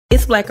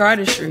Black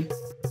artistry.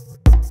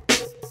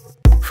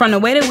 From the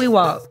way that we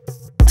walk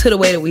to the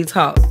way that we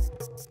talk.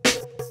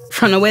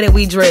 From the way that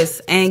we dress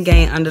and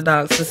gain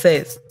underdog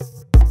success.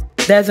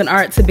 There's an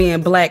art to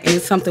being black, and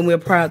it's something we're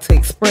proud to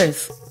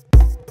express.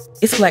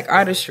 It's Black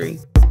artistry.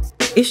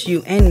 It's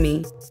you and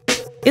me.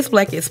 It's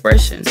Black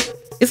expression.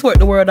 It's what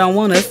the world don't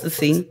want us to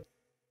see.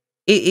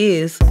 It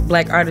is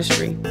Black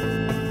artistry.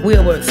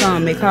 We're what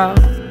some may call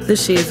the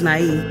shit's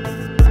naive.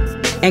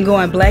 And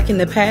going black in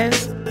the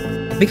past,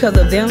 because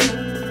of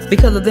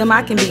them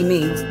I can be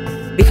me.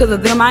 Because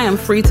of them I am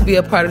free to be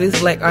a part of this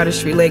Black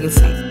artistry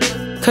legacy.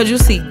 Cause you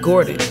see,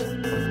 Gordon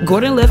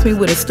left me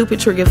with a stupid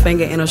trigger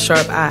finger and a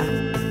sharp eye,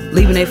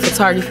 leaving a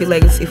photography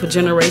legacy for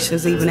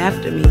generations even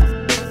after me.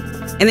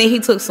 And then he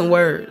took some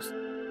words,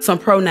 some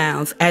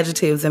pronouns,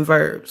 adjectives, and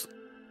verbs,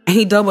 and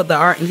he doubled the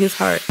art in his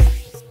heart,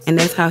 and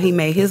that's how he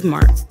made his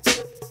mark.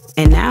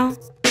 And now,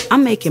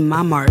 I'm making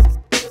my mark,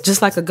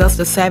 just like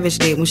Augusta Savage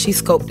did when she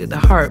sculpted the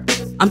harp.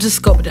 I'm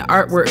just sculpting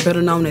artwork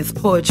better known as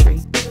poetry.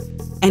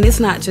 And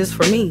it's not just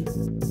for me.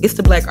 It's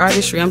the Black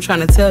artistry I'm trying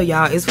to tell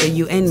y'all is for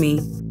you and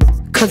me.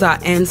 Cause our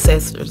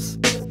ancestors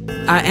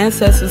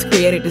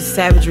created this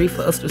savagery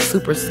for us to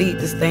supersede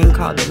this thing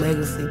called the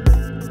legacy.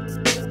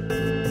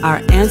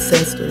 Our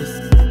ancestors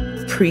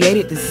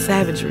created this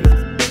savagery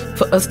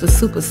for us to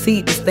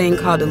supersede this thing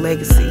called the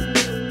legacy.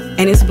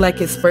 And it's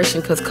Black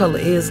expression cause color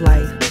is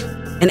life.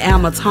 And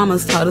Alma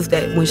Thomas taught us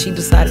that when she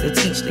decided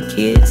to teach the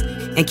kids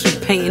and keep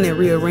painting and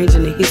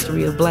rearranging the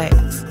history of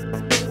blacks.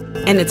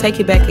 And to take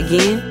it back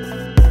again,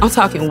 I'm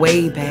talking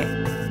way back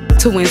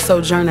to when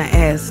Sojourner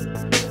asked,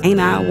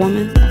 "Ain't I a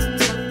woman?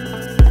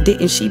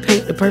 Didn't she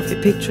paint the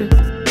perfect picture?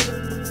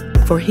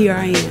 For here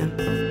I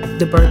am,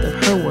 the birth of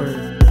her word.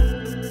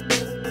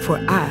 For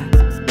I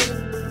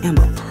am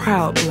a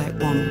proud Black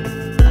woman,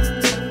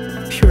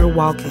 pure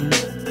walking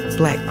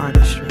Black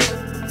artistry."